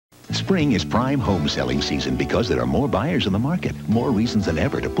Spring is prime home selling season because there are more buyers in the market. More reasons than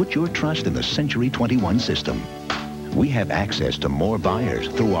ever to put your trust in the Century 21 system. We have access to more buyers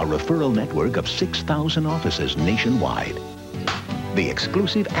through our referral network of 6,000 offices nationwide. The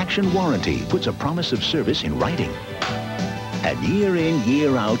exclusive Action Warranty puts a promise of service in writing. And year in,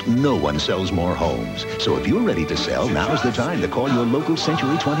 year out, no one sells more homes. So if you're ready to sell, now's the time to call your local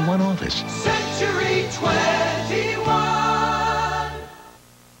Century 21 office. Century 21!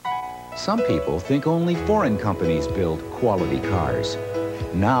 Some people think only foreign companies build quality cars.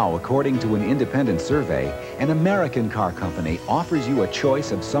 Now, according to an independent survey, an American car company offers you a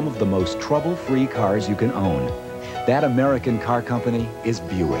choice of some of the most trouble-free cars you can own. That American car company is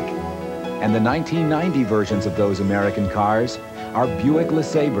Buick. And the 1990 versions of those American cars are Buick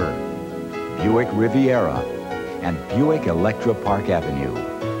LeSabre, Buick Riviera, and Buick Electra Park Avenue.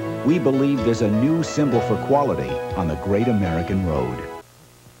 We believe there's a new symbol for quality on the great American road.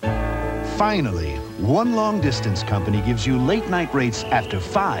 Finally, one long-distance company gives you late-night rates after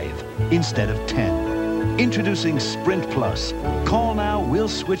 5 instead of 10. Introducing Sprint Plus. Call now, we'll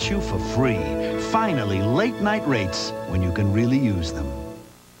switch you for free. Finally, late-night rates when you can really use them.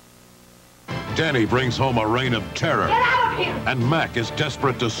 Danny brings home a reign of terror. Get out of here! And Mac is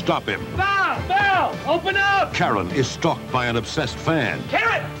desperate to stop him. Val! Open up! Karen is stalked by an obsessed fan.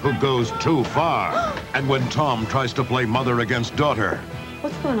 Karen! Who goes too far. And when Tom tries to play mother against daughter,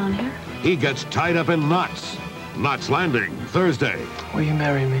 What's going on here? he gets tied up in knots. Knots Landing, Thursday. Will you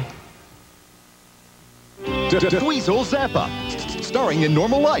marry me? Dweezil Zappa, starring in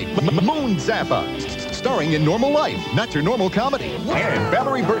Normal Life. Moon Zappa, starring in Normal Life, not your normal comedy. And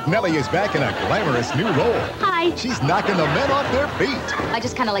Valerie Bertinelli is back in a glamorous new role. Hi. She's knocking the men off their feet. I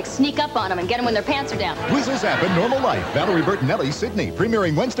just kind of like sneak up on them and get them when their pants are down. Dweezil Zappa, Normal Life, Valerie Bertinelli, Sydney,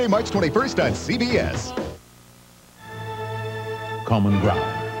 premiering Wednesday, March 21st on CBS. Common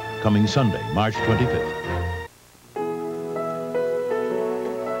Ground, coming Sunday, March 25th.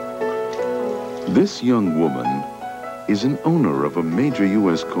 This young woman is an owner of a major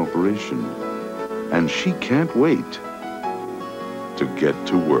U.S. corporation, and she can't wait to get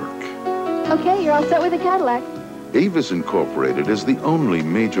to work. Okay, you're all set with the Cadillac. Avis Incorporated is the only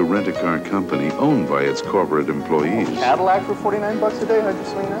major rent-a-car company owned by its corporate employees. Cadillac for 49 bucks a day? How'd you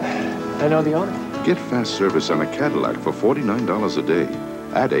swing that? I know the owner. Get fast service on a Cadillac for $49 a day.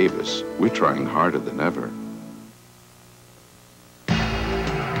 At Avis, we're trying harder than ever.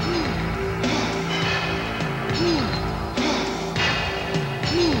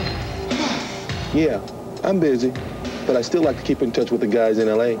 Yeah, I'm busy, but I still like to keep in touch with the guys in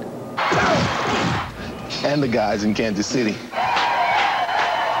L.A. and the guys in Kansas City.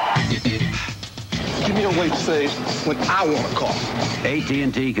 Give me a way to say when I want to call.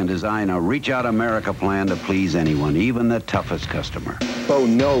 AT&T can design a Reach-Out America plan to please anyone, even the toughest customer. Bo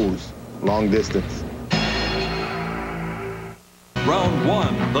knows long distance. Round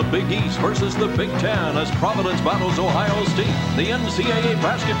 1, the Big East versus the Big Ten as Providence battles Ohio State. The NCAA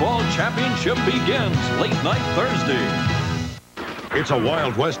basketball championship begins late night Thursday. It's a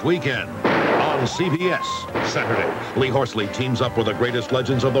Wild West weekend on CBS. Saturday, Lee Horsley teams up with the greatest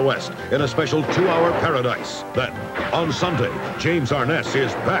legends of the West in a special 2-hour paradise. Then, on Sunday, James Arness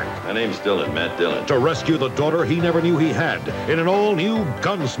is back. My name's Dylan, Matt Dillon. To rescue the daughter he never knew he had in an all-new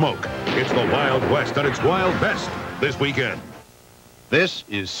Gunsmoke. It's the Wild West at its wild best this weekend. This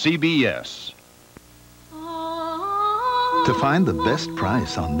is CBS. To find the best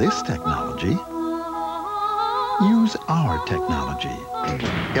price on this technology, use our technology.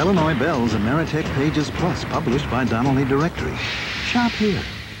 Illinois Bell's Ameritech Pages Plus, published by Donnelly Directory. Shop here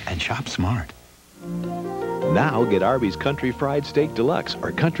and shop smart. Now get Arby's Country Fried Steak Deluxe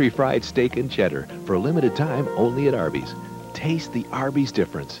or Country Fried Steak and Cheddar for a limited time only at Arby's. Taste the Arby's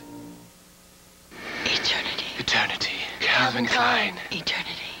difference. Eternity. Calvin Klein.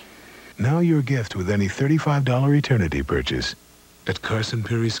 Eternity. Now your gift with any $35 Eternity purchase at Carson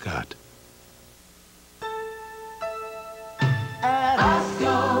Perry Scott. At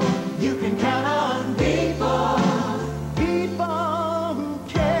Osco, you can count on people who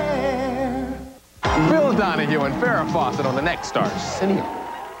care. Bill Donahue and Farrah Fawcett on the next Stars.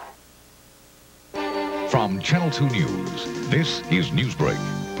 From Channel 2 News, this is Newsbreak.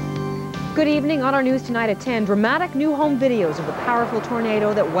 Good evening. On our news tonight at 10, dramatic new home videos of the powerful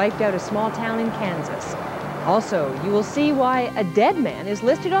tornado that wiped out a small town in Kansas. Also, you will see why a dead man is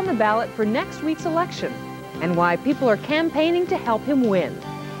listed on the ballot for next week's election and why people are campaigning to help him win.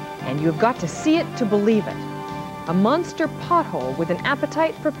 And you've got to see it to believe it. A monster pothole with an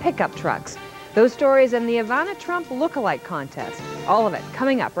appetite for pickup trucks. Those stories and the Ivana Trump lookalike contest. All of it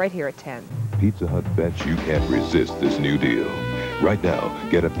coming up right here at 10. Pizza Hut bets you can't resist this new deal. Right now,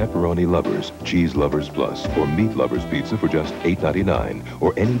 get a Pepperoni Lovers, Cheese Lovers Plus, or Meat Lovers Pizza for just $8.99,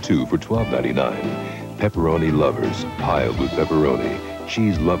 or any two for $12.99. Pepperoni Lovers, piled with pepperoni.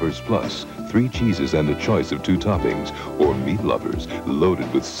 Cheese Lovers Plus, 3 cheeses and a choice of 2 toppings. Or Meat Lovers,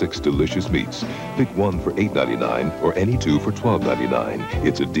 loaded with 6 delicious meats. Pick one for $8.99, or any two for $12.99.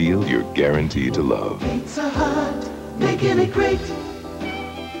 It's a deal you're guaranteed to love. Pizza Hut, making it great.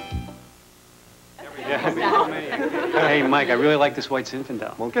 Hey, Mike, I really like this white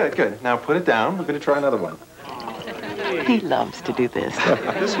Zinfandel. Well, good. Now put it down. We're going to try another one. He loves to do this.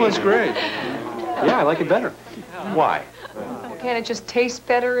 This one's great. Yeah, I like it better. Why? Can't it just taste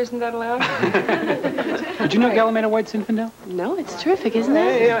better? Isn't that allowed? Did you know Gallo made a white Zinfandel? No, it's terrific, isn't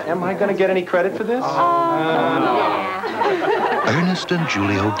it? Hey, am I going to get any credit for this? Ernest and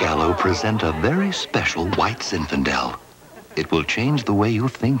Julio Gallo present a very special white Zinfandel. It will change the way you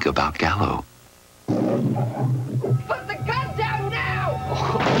think about Gallo. Put the gun down now!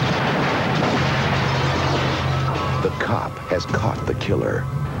 The cop has caught the killer.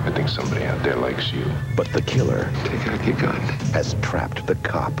 I think somebody out there likes you. But the killer Take out your gun. has trapped the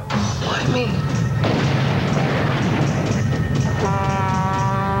cop. Why me?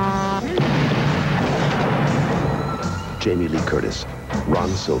 Jamie Lee Curtis, Ron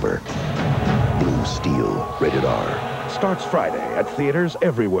Silver, Blue Steel, rated R. Starts Friday at theaters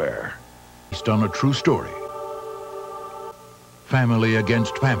everywhere. Based on a true story. Family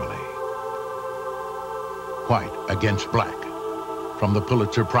against family. White against black. From the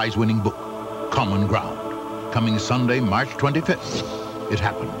Pulitzer Prize-winning book, Common Ground. Coming Sunday, March 25th. It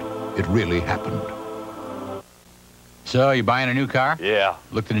happened. It really happened. So, you buying a new car? Yeah.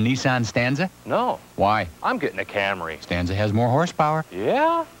 Looked at a Nissan Stanza? No. Why? I'm getting a Camry. Stanza has more horsepower.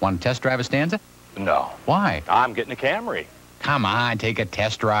 Yeah? Want to test drive a Stanza? No. Why? I'm getting a Camry. Come on, take a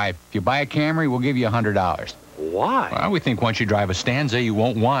test drive. If you buy a Camry, we'll give you $100. Why? Well, we think once you drive a Stanza, you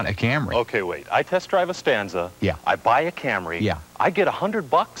won't want a Camry. Okay, wait. I test drive a Stanza. Yeah. I buy a Camry. Yeah. I get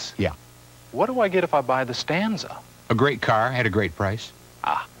 $100? Yeah. What do I get if I buy the Stanza? A great car at a great price.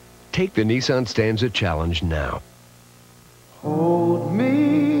 Ah. Take the Nissan Stanza Challenge now. Hold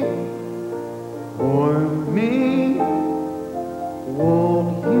me, warm me,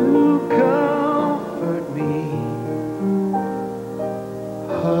 won't you comfort me?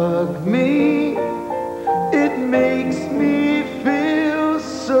 Hug me, it makes me feel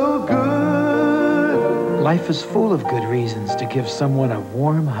so good. Life is full of good reasons to give someone a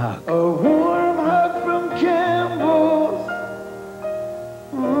warm hug. A warm hug from Campbell.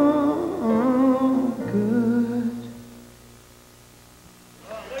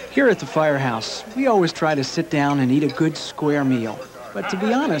 Here at the firehouse, we always try to sit down and eat a good square meal. But to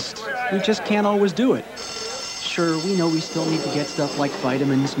be honest, we just can't always do it. Sure, we know we still need to get stuff like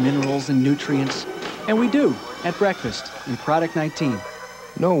vitamins, minerals, and nutrients. And we do, at breakfast, in Product 19.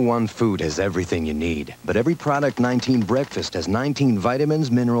 No one food has everything you need, but every Product 19 breakfast has 19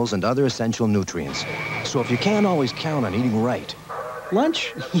 vitamins, minerals, and other essential nutrients. So if you can't always count on eating right...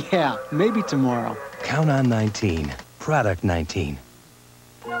 Lunch? Yeah, maybe tomorrow. Count on 19. Product 19.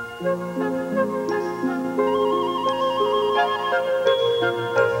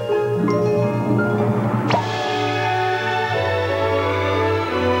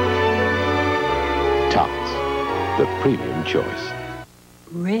 Tots, the premium choice.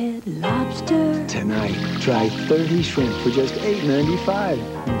 Red Lobster. Tonight, try 30 shrimp for just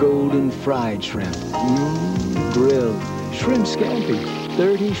 $8.95. Golden fried shrimp. Grilled. Shrimp scampi.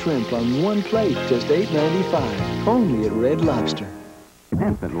 30 shrimp on one plate, just $8.95. Only at Red Lobster.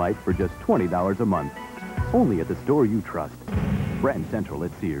 Infant Light for just $20 a month. Only at the store you trust. Brand Central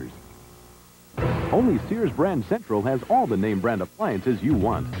at Sears. Only Sears Brand Central has all the name brand appliances you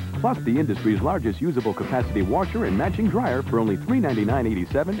want. Plus the industry's largest usable capacity washer and matching dryer for only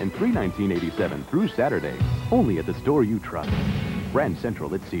 $399.87 and $319.87 through Saturday. Only at the store you trust. Brand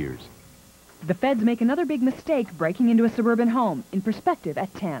Central at Sears. The feds make another big mistake breaking into a suburban home. In perspective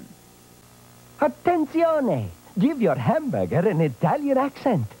at 10. Attenzione! Give your hamburger an Italian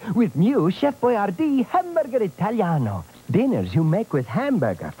accent with new Chef Boyardee Hamburger Italiano. Dinners you make with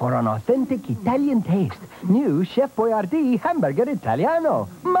hamburger for an authentic Italian taste. New Chef Boyardee Hamburger Italiano.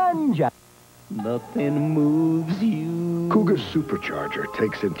 Mangia! Nothing moves you. Cougar Supercharger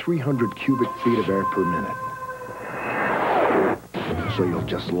takes in 300 cubic feet of air per minute. So you'll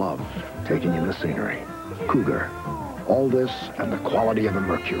just love taking in the scenery. Cougar. All this and the quality of the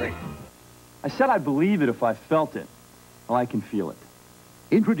Mercury. I said I'd believe it if I felt it. Well, I can feel it.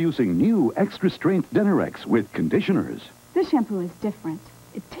 Introducing new extra-strength Denorex with conditioners. This shampoo is different.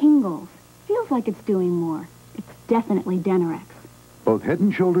 It tingles. Feels like it's doing more. It's definitely Denorex. Both Head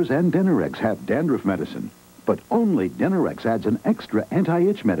 & Shoulders and Denorex have dandruff medicine. But only Denorex adds an extra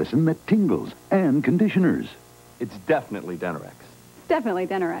anti-itch medicine that tingles and conditioners. It's definitely Denorex. Definitely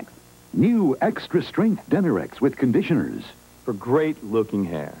Denorex. New extra strength Denorex with conditioners. For great-looking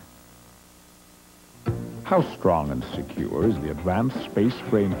hair. How strong and secure is the advanced space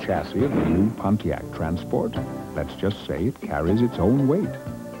frame chassis of the new Pontiac Transport? Let's just say it carries its own weight.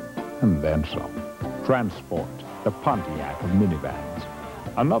 And then some. Transport, the Pontiac of minivans.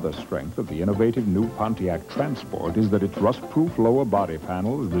 Another strength of the innovative new Pontiac Transport is that its rust-proof lower body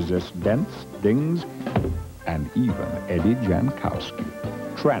panels resist dents, dings, and even Eddie Jankowski.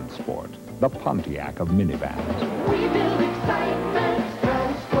 Transport, the Pontiac of minivans. We build excitement,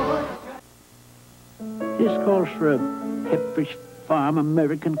 transport. This calls for a Pepperidge Farm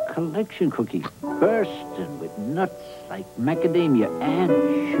American Collection cookie, bursting with nuts like macadamia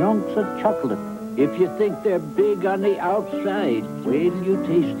and chunks of chocolate. If you think they're big on the outside, wait till you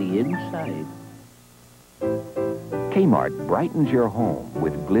taste the inside. Kmart brightens your home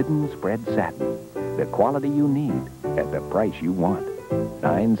with Glidden spread satin. The quality you need at the price you want.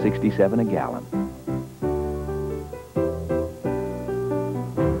 $9.67 a gallon.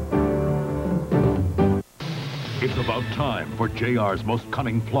 It's about time for JR's most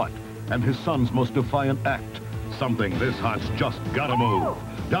cunning plot and his son's most defiant act. Something this hot's just gotta move.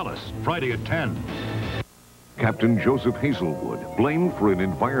 Dallas, Friday at 10. Captain Joseph Hazelwood, blamed for an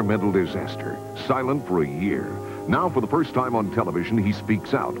environmental disaster, silent for a year. Now, for the first time on television, he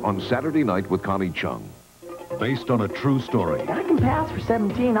speaks out on Saturday night with Connie Chung. Based on a true story. I can pass for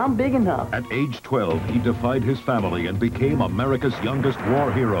 17. I'm big enough. At age 12, he defied his family and became America's youngest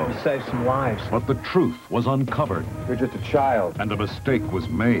war hero. You saved some lives. But the truth was uncovered. You're just a child. And a mistake was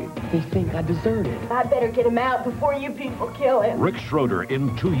made. They think I deserted. I better get him out before you people kill him. Rick Schroeder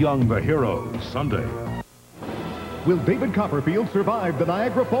in Too Young the Hero, Sunday. Will David Copperfield survive the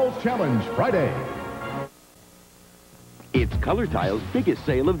Niagara Falls Challenge, Friday? It's Color Tile's biggest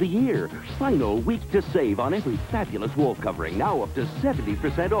sale of the year. Final week to save on every fabulous wall covering, now up to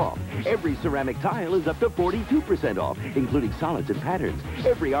 70% off. Every ceramic tile is up to 42% off, including solids and patterns.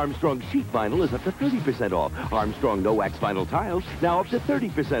 Every Armstrong sheet vinyl is up to 30% off. Armstrong no-wax vinyl tiles, now up to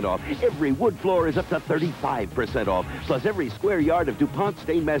 30% off. Every wood floor is up to 35% off. Plus, every square yard of DuPont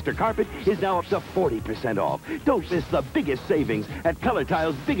Stainmaster carpet is now up to 40% off. Don't miss the biggest savings at Color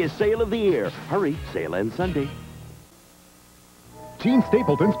Tile's biggest sale of the year. Hurry, sale ends Sunday. Gene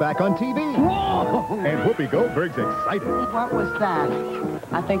Stapleton's back on TV. Whoa! And Whoopi Goldberg's excited. What was that?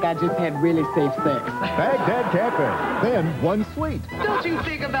 I think I just had really safe sex. Bagdad Cafe. Then one sweet. Don't you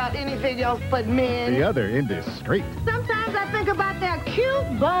think about anything else but men? The other indiscreet. Sometimes I think about their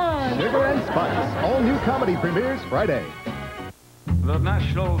cute buns. Sugar and Spice. All new comedy premieres Friday. The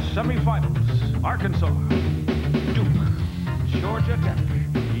national semifinals. Arkansas, Duke, Georgia Tech,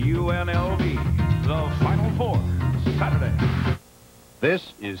 UNLV. The Final Four. Saturday.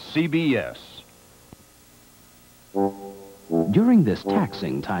 This is CBS. During this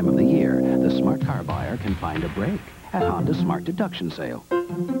taxing time of the year, the smart car buyer can find a break at Honda's Smart Deduction Sale.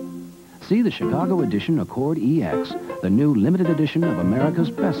 See the Chicago edition Accord EX, the new limited edition of America's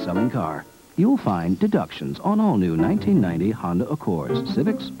best-selling car. You'll find deductions on all new 1990 Honda Accords,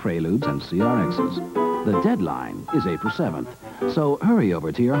 Civics, Preludes, and CRXs. The deadline is April 7th, so hurry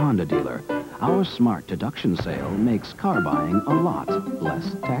over to your Honda dealer. Our smart deduction sale makes car buying a lot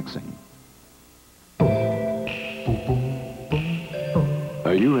less taxing.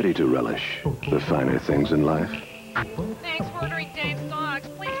 Are you ready to relish the finer things in life? Thanks for ordering Dave's dogs.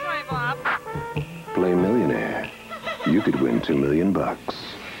 Please drive up. Play millionaire. You could win $2 million.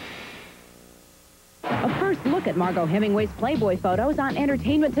 A first look at Margot Hemingway's Playboy photos on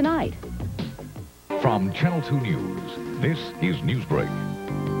Entertainment Tonight. From Channel 2 News, this is Newsbreak.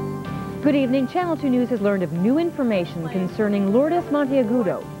 Good evening. Channel 2 News has learned of new information concerning Lourdes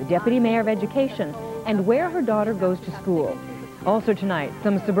Monteagudo, the Deputy Mayor of Education, and where her daughter goes to school. Also tonight,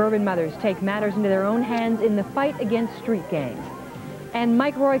 some suburban mothers take matters into their own hands in the fight against street gangs. And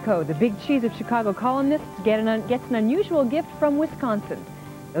Mike Royko, the Big Cheese of Chicago columnists, gets an unusual gift from Wisconsin.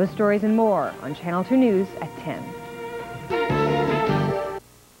 Those stories and more on Channel 2 News at 10.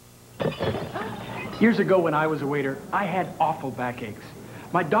 Years ago when I was a waiter, I had awful backaches.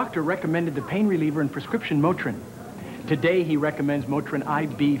 My doctor recommended the pain reliever and prescription Motrin. Today, he recommends Motrin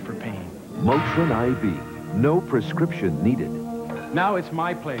IB for pain. Motrin IB. No prescription needed. Now it's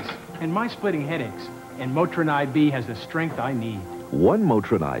my place, and my splitting headaches. And Motrin IB has the strength I need. One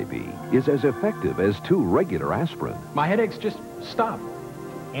Motrin IB is as effective as 2 regular aspirin. My headaches just stop.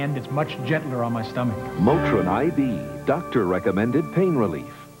 And it's much gentler on my stomach. Motrin IB. Doctor recommended pain relief.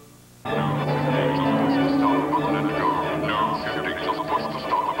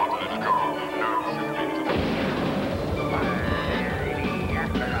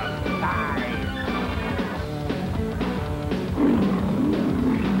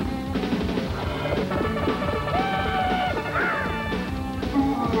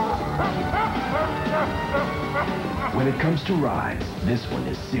 Lobster rides. This one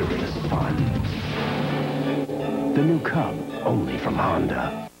is serious fun. The new Cub, only from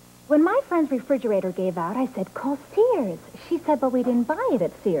Honda. When my friend's refrigerator gave out, I said, call Sears. She said, but we didn't buy it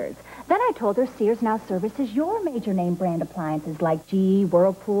at Sears. Then I told her Sears now services your major name brand appliances like GE,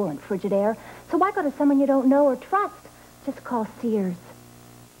 Whirlpool, and Frigidaire. So why go to someone you don't know or trust? Just call Sears.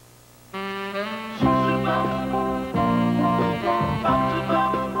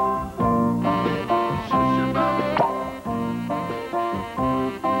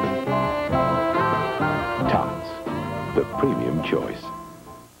 Tott's, the premium choice.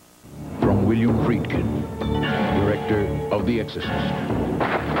 From William Friedkin, director of The Exorcist.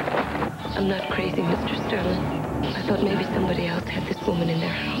 I'm not crazy, Mr. Sterling. I thought maybe somebody else had this woman in their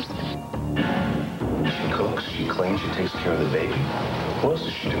house. She cooks, she cleans, she takes care of the baby. What else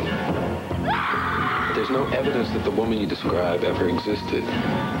does she do? There's no evidence that the woman you describe ever existed.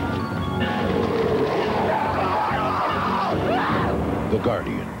 The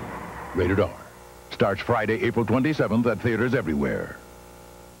Guardian, rated R. Starts Friday, April 27th at theaters everywhere.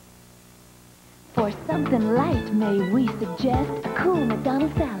 For something light, may we suggest a cool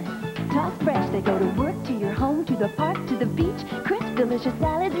McDonald's salad. Tossed fresh, they go to work, to your home, to the park, to the beach. Crisp, delicious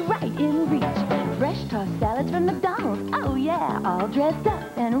salads right in reach. Fresh tossed salads from McDonald's. Oh yeah, all dressed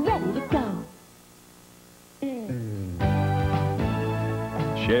up and ready to go.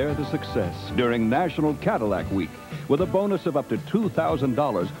 Share the success during National Cadillac Week with a bonus of up to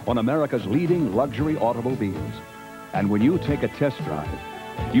 $2,000 on America's leading luxury automobiles. And when you take a test drive,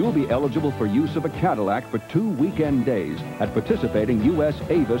 you'll be eligible for use of a Cadillac for 2 weekend days at participating U.S.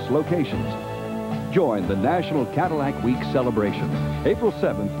 Avis locations. Join the National Cadillac Week celebration, April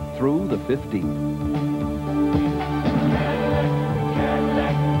 7th through the 15th.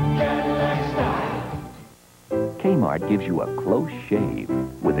 Kmart gives you a close shave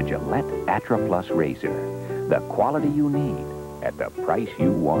with a Gillette Atra Plus razor. The quality you need at the price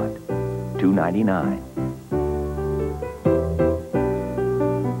you want. $2.99.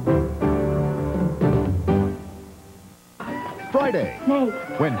 Friday. Snake.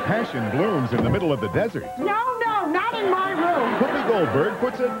 When passion blooms in the middle of the desert. No, not in my room. Whoopi Goldberg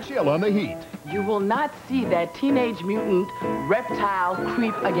puts a chill on the heat. You will not see that teenage mutant reptile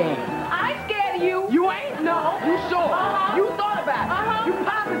creep again. I ain't scared of you. You ain't? No. You saw. You thought about it. You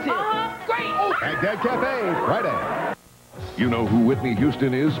positive. Great. Bagdad Cafe, Friday. You know who Whitney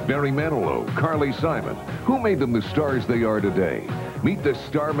Houston is? Barry Manilow, Carly Simon. Who made them the stars they are today? Meet the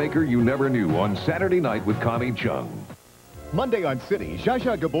star maker you never knew on Saturday night with Connie Chung. Monday on City, Zsa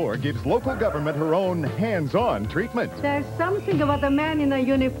Zsa Gabor gives local government her own hands-on treatment. There's something about the man in a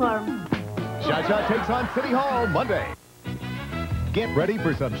uniform. Zsa Zsa takes on City Hall Monday. Get ready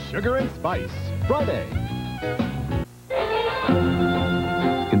for some sugar and spice Friday.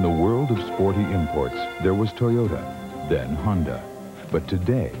 In the world of sporty imports, there was Toyota, then Honda. But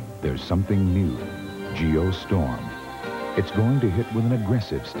today, there's something new, Geo Storm. It's going to hit with an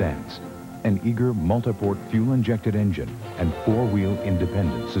aggressive stance, an eager multi-port fuel-injected engine, and four-wheel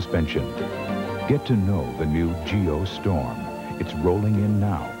independent suspension. Get to know the new Geo Storm. It's rolling in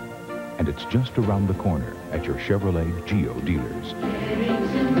now, and it's just around the corner at your Chevrolet Geo dealers.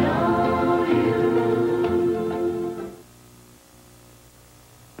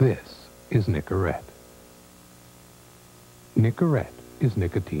 This is Nicorette. Nicorette is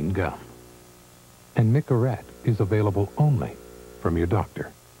nicotine gum. And Nicorette is available only from your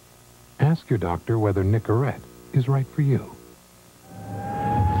doctor. Ask your doctor whether Nicorette is right for you.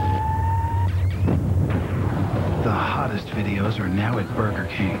 The hottest videos are now at Burger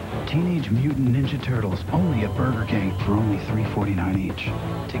King. Teenage Mutant Ninja Turtles, only at Burger King for only $3.49 each.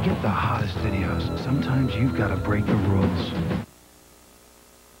 To get the hottest videos, sometimes you've got to break the rules.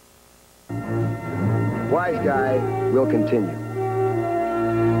 Wiseguy will continue.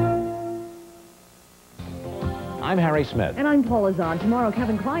 I'm Harry Smith. And I'm Paula Zahn. Tomorrow,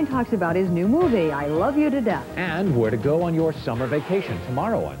 Kevin Kline talks about his new movie, I Love You to Death. And where to go on your summer vacation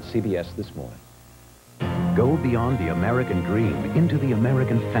tomorrow on CBS This Morning. Go beyond the American dream into the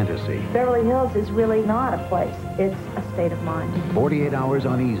American fantasy. Beverly Hills is really not a place. It's a state of mind. 48 Hours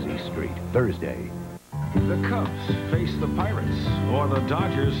on Easy Street, Thursday. The Cubs face the Pirates, or the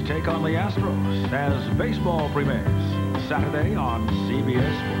Dodgers take on the Astros as baseball premieres Saturday on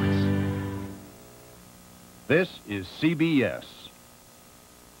CBS Sports. This is CBS.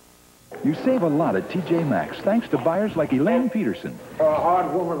 You save a lot at TJ Maxx, thanks to buyers like Elaine Peterson. A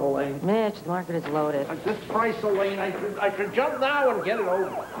hard woman, Elaine. Mitch, the market is loaded. At this price, Elaine, I should jump now and get it over.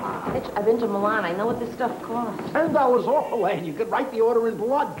 Mitch, I've been to Milan. I know what this stuff costs. $10 off, Elaine. You could write the order in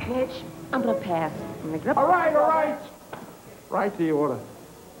blood. Mitch, I'm going to pass. All right. Write the order.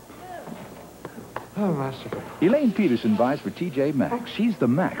 Oh, merciful. Elaine Peterson buys for TJ Maxx. She's the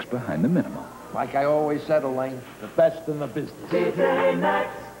Max behind the minimum. Like I always said, Elaine, the best in the business. TJ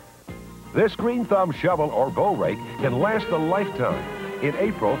Maxx. This green thumb shovel or bow rake can last a lifetime. In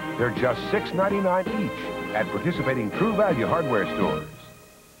April, they're just $6.99 each at participating True Value hardware stores.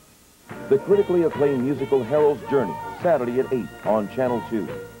 The critically acclaimed musical Harold's Journey, Saturday at 8 on Channel 2.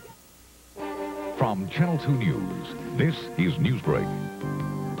 From Channel 2 News, this is Newsbreak.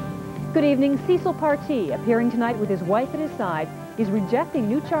 Good evening. Cecil Partee, appearing tonight with his wife at his side, is rejecting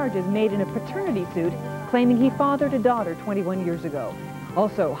new charges made in a paternity suit, claiming he fathered a daughter 21 years ago.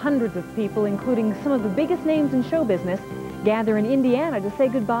 Also, hundreds of people, including some of the biggest names in show business, gather in Indiana to say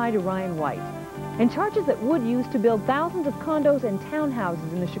goodbye to Ryan White. And charges that Wood used to build thousands of condos and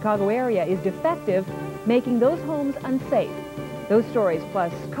townhouses in the Chicago area is defective, making those homes unsafe. Those stories,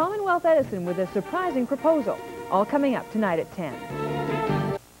 plus Commonwealth Edison with a surprising proposal, all coming up tonight at 10.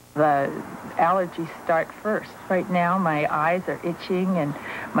 The allergies start first. Right now, my eyes are itching and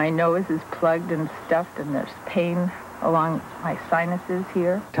my nose is plugged and stuffed and there's pain along my sinuses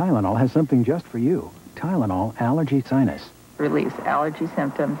here. Tylenol has something just for you. Tylenol Allergy Sinus. Relieves allergy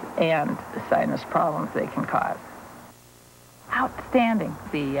symptoms and the sinus problems they can cause. Outstanding.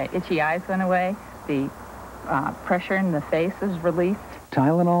 The itchy eyes went away. The pressure in the face is released.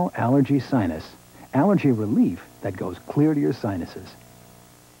 Tylenol Allergy Sinus. Allergy relief that goes clear to your sinuses.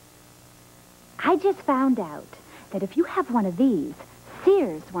 I just found out that if you have one of these,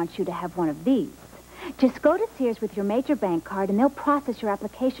 Sears wants you to have one of these. Just go to Sears with your major bank card and they'll process your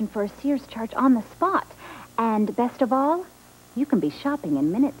application for a Sears charge on the spot. And best of all, you can be shopping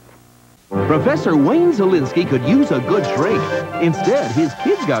in minutes. Professor Wayne Zielinski could use a good shrink. Instead, his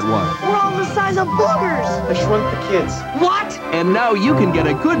kids got one. We're all the size of boogers. I shrunk the kids. What? And now you can get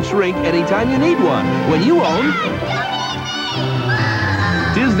a good shrink anytime you need one when you own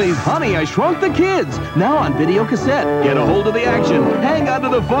Disney's Honey, I Shrunk the Kids. Now on video cassette. Get a hold of the action. Hang on to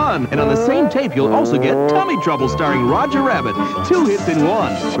the fun. And on the same tape, you'll also get Tummy Trouble starring Roger Rabbit. 2 hits in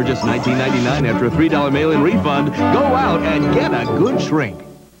one. For just $19.99 after a $3 mail-in refund, go out and get a good shrink.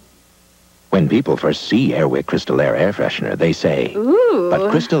 When people first see Airwick Crystal Air air freshener, they say, ooh.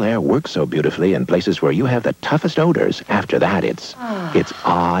 But Crystal Air works so beautifully in places where you have the toughest odors. After that, it's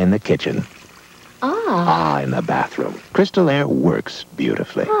in the kitchen. In the bathroom. Crystal Air works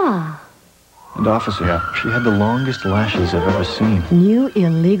beautifully. And officer, she had the longest lashes I've ever seen. New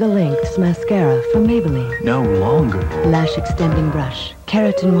Illegal Lengths Mascara from Maybelline. No longer. Lash extending brush.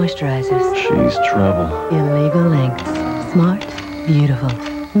 Keratin moisturizers. She's trouble. Illegal Lengths. Smart. Beautiful.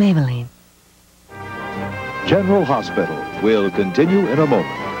 Maybelline. General Hospital will continue in a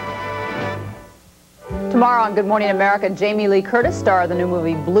moment. Tomorrow on Good Morning America, Jamie Lee Curtis, star of the new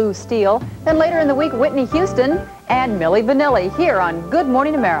movie Blue Steel. Then later in the week, Whitney Houston and Milli Vanilli here on Good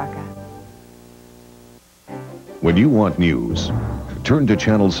Morning America. When you want news, turn to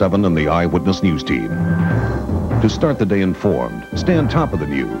Channel 7 and the Eyewitness News team. To start the day informed, stay on top of the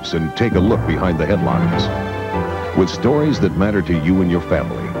news and take a look behind the headlines. With stories that matter to you and your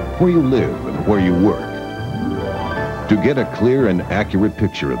family, where you live and where you work. To get a clear and accurate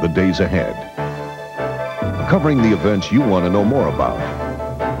picture of the days ahead. Covering the events you want to know more about.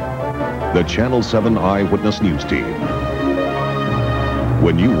 The Channel 7 Eyewitness News team.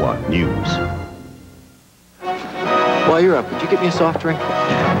 When you want news. While you're up, would you get me a soft drink? You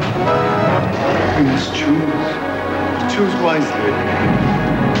must choose. Choose wisely.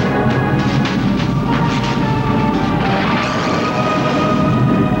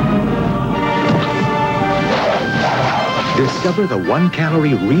 Discover the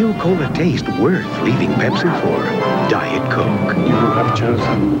 1-calorie real cola taste worth leaving Pepsi for. Diet Coke. You have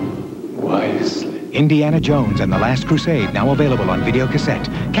chosen wisely. Indiana Jones and the Last Crusade, now available on video cassette.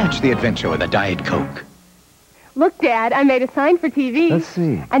 Catch the adventure with a Diet Coke. Look, Dad, I made a sign for TV. Let's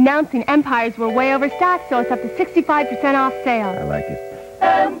see. Announcing Empires were way overstocked, so it's up to 65% off sale. I like it.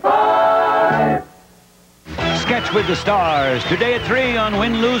 Empire! Sketch with the Stars, today at 3 on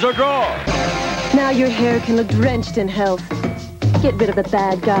Win, Lose, or Draw. Now your hair can look drenched in health. Get rid of the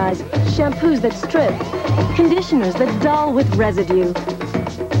bad guys, shampoos that strip, conditioners that dull with residue.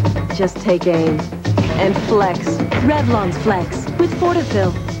 Just take aim and flex. Revlon's Flex with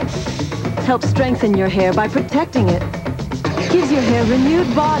Fortifil. Helps strengthen your hair by protecting it. Gives your hair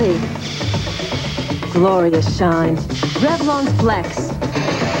renewed body. Glorious shine. Revlon's Flex.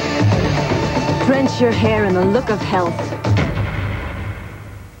 Drench your hair in the look of health.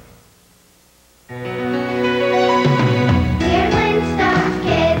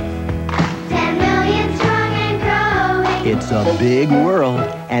 It's a big world,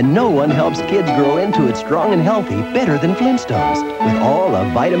 and no one helps kids grow into it strong and healthy better than Flintstones, with all the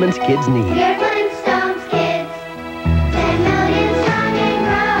vitamins kids need. Dear Flintstones.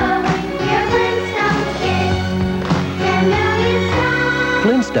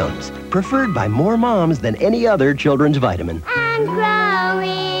 preferred by more moms than any other children's vitamin. I'm growing.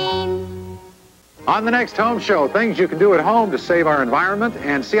 On the next home show, things you can do at home to save our environment,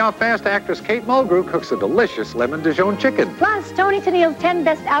 and see how fast actress Kate Mulgrew cooks a delicious lemon Dijon chicken. Plus, Tony Tennille's 10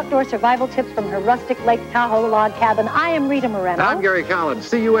 best outdoor survival tips from her rustic Lake Tahoe log cabin. I am Rita Moreno. I'm Gary Collins.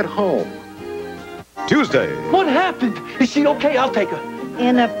 See you at home. Tuesday. What happened? Is she okay? I'll take her.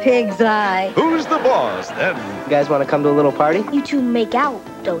 In a pig's eye. Who's the boss then? You guys want to come to a little party? You two make out,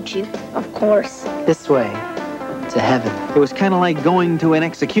 don't you? Of course. This way. To heaven. It was kind of like going to an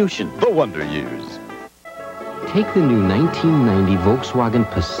execution. The Wonder Years. Take the new 1990 Volkswagen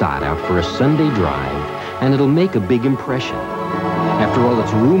Passat out for a Sunday drive, and it'll make a big impression. After all,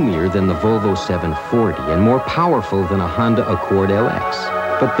 it's roomier than the Volvo 740 and more powerful than a Honda Accord LX.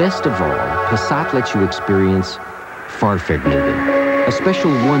 But best of all, Passat lets you experience Fahrvergnügen, a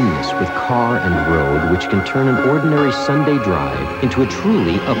special oneness with car and road which can turn an ordinary Sunday drive into a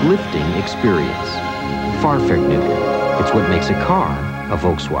truly uplifting experience. Fahrvergnügen. It's what makes a car a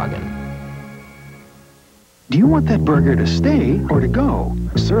Volkswagen. Do you want that burger to stay or to go?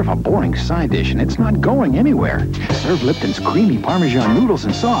 Serve a boring side dish and it's not going anywhere. Serve Lipton's creamy Parmesan noodles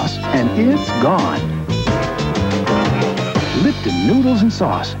and sauce and it's gone. Lipton noodles and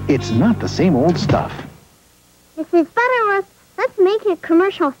sauce. It's not the same old stuff. Mrs. Butterworth, let's make a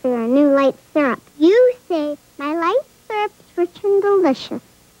commercial for a new light syrup. You say, my light syrup's rich and delicious.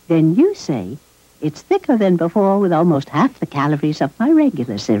 Then you say, it's thicker than before with almost half the calories of my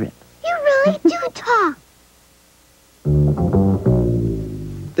regular syrup. You really do talk.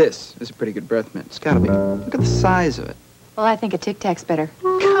 This is a pretty good breath mint. It's gotta be. Look at the size of it. Well, I think a Tic Tac's better.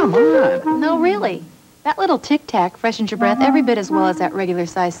 Come on. No, really. That little Tic Tac freshens your breath every bit as well as that regular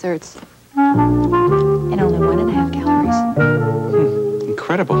size certs. And only 1.5 calories.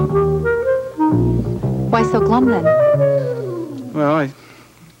 Incredible. Why so glum then? Well, I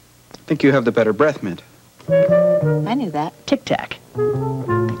think you have the better breath mint. I knew that. Tic Tac.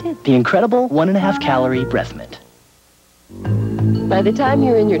 I did. The incredible 1.5 calorie breath mint. By the time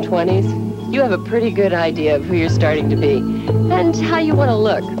you're in your 20s, you have a pretty good idea of who you're starting to be and how you want to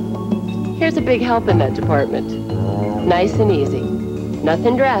look. Here's a big help in that department. Nice and easy.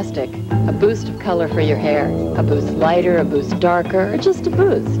 Nothing drastic. A boost of color for your hair. A boost lighter, a boost darker, or just a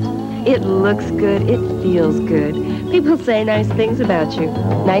boost. It looks good. It feels good. People say nice things about you.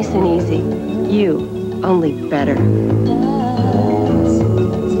 Nice and easy. You, only better.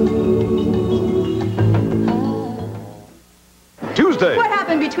 Tuesday. What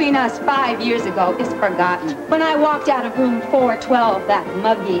happened between us 5 years ago is forgotten. When I walked out of room 412 that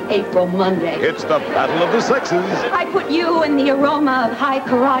muggy April Monday. It's the battle of the sexes. I put you and the aroma of high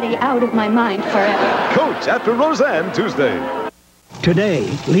karate out of my mind forever. Coach after Roseanne Tuesday. Today,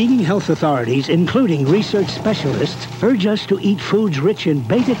 leading health authorities, including research specialists, urge us to eat foods rich in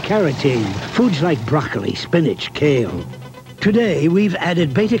beta-carotene, foods like broccoli, spinach, kale. Today, we've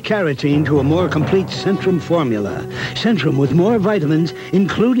added beta-carotene to a more complete Centrum formula. Centrum with more vitamins,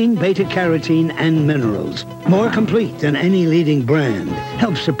 including beta-carotene and minerals. More complete than any leading brand.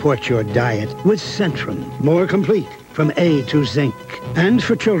 Help support your diet with Centrum. More complete from A to Zinc. And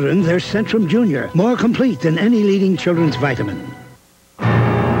for children, there's Centrum Junior. More complete than any leading children's vitamin.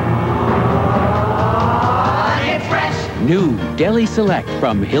 It's fresh. New Deli Select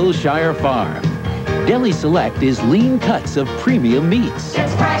from Hillshire Farm. Deli Select is lean cuts of premium meats.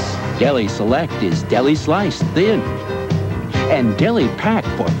 It's fresh. Deli Select is deli sliced thin. And Deli Pack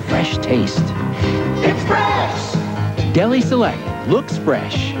for fresh taste. It's fresh. Deli Select looks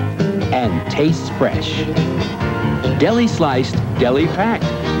fresh and tastes fresh. Deli Sliced, Deli Packed.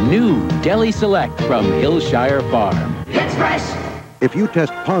 New Deli Select from Hillshire Farm. It's fresh. If you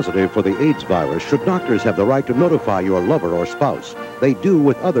test positive for the AIDS virus, should doctors have the right to notify your lover or spouse? They do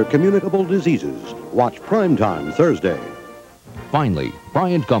with other communicable diseases. Watch Primetime Thursday. Finally,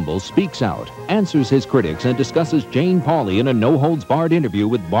 Bryant Gumbel speaks out, answers his critics, and discusses Jane Pauley in a no-holds-barred interview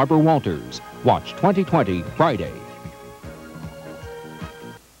with Barbara Walters. Watch 2020 Friday.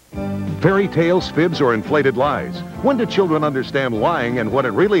 Fairy tales, fibs, or inflated lies. When do children understand lying and what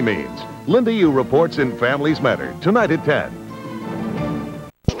it really means? Linda Yu reports in Families Matter, tonight at 10.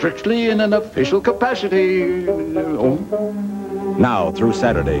 Strictly in an official capacity. Oh. Now through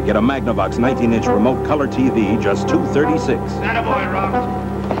Saturday, get a Magnavox 19-inch remote color TV, just $236. Attaboy,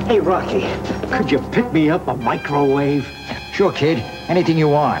 Rock. Hey, Rocky, could you pick me up a microwave? Sure, kid. Anything you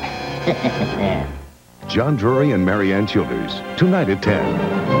want. John Drury and Marianne Childers, tonight at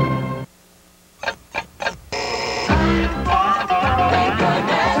 10.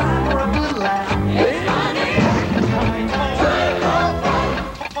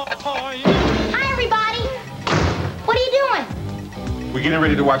 We getting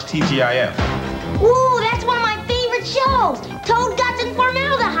ready to watch TGIF. Ooh, that's one of my favorite shows. Toad Guts and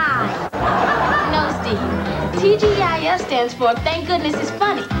Formaldehyde. No, Steve. TGIF stands for Thank Goodness It's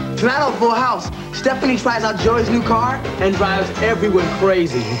Funny. Tonight on Full House, Stephanie tries out Joey's new car and drives everyone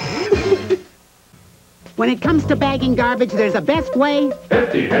crazy. When it comes to bagging garbage, there's a best way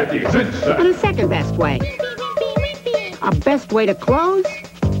Hefty, zigzag. and a second best way. A best way to close,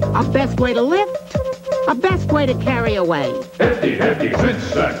 a best way to lift, a best way to carry away. Hefty,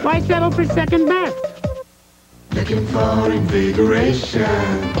 zigzag. Why settle for second best? Looking for invigoration.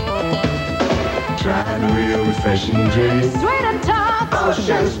 Trying a real refreshing drink. Sweat on top.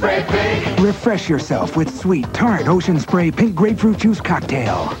 Ocean Spray Pink. Refresh yourself with sweet, tart Ocean Spray Pink Grapefruit Juice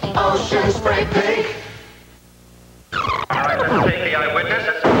Cocktail. Ocean Spray Pink.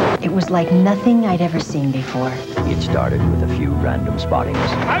 It was like nothing I'd ever seen before. It started with a few random spottings.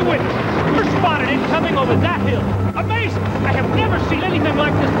 Eyewitness, we're spotted incoming over that hill. Amazing! I have never seen anything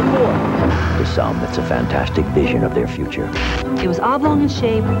like this before. To some, it's a fantastic vision of their future. It was oblong in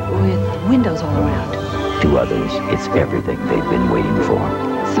shape with windows all around. To others, it's everything they've been waiting for.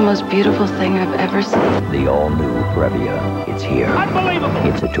 It's the most beautiful thing I've ever seen. The all-new Brevia. It's here. Unbelievable!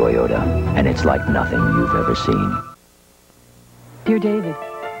 It's a Toyota, and it's like nothing you've ever seen. Dear David,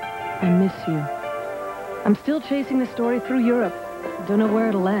 I miss you. I'm still chasing the story through Europe. Don't know where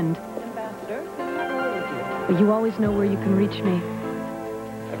it'll end. But you always know where you can reach me.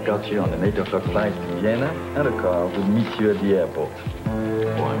 I've got you on an 8 o'clock flight to Vienna and a car to meet you at the airport.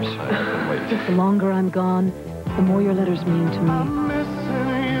 Oh, I'm sorry, I can wait. The longer I'm gone, the more your letters mean to me.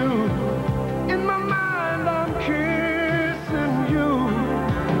 In my mind, I'm kissing you.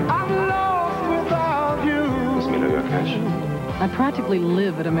 I'm lost without you. I practically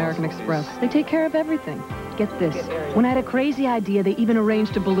live at American Express. They take care of everything. Get this. When I had a crazy idea, they even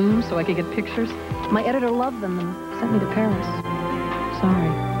arranged a balloon so I could get pictures. My editor loved them and sent me to Paris. Sorry.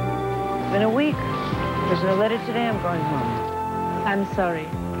 It's been a week. There's no letter today. I'm going home. I'm sorry.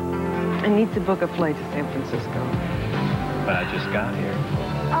 I need to book a flight to San Francisco. But I just got here.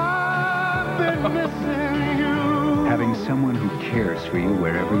 I've been missing you. Having someone who cares for you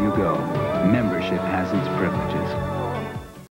wherever you go. Membership has its privileges.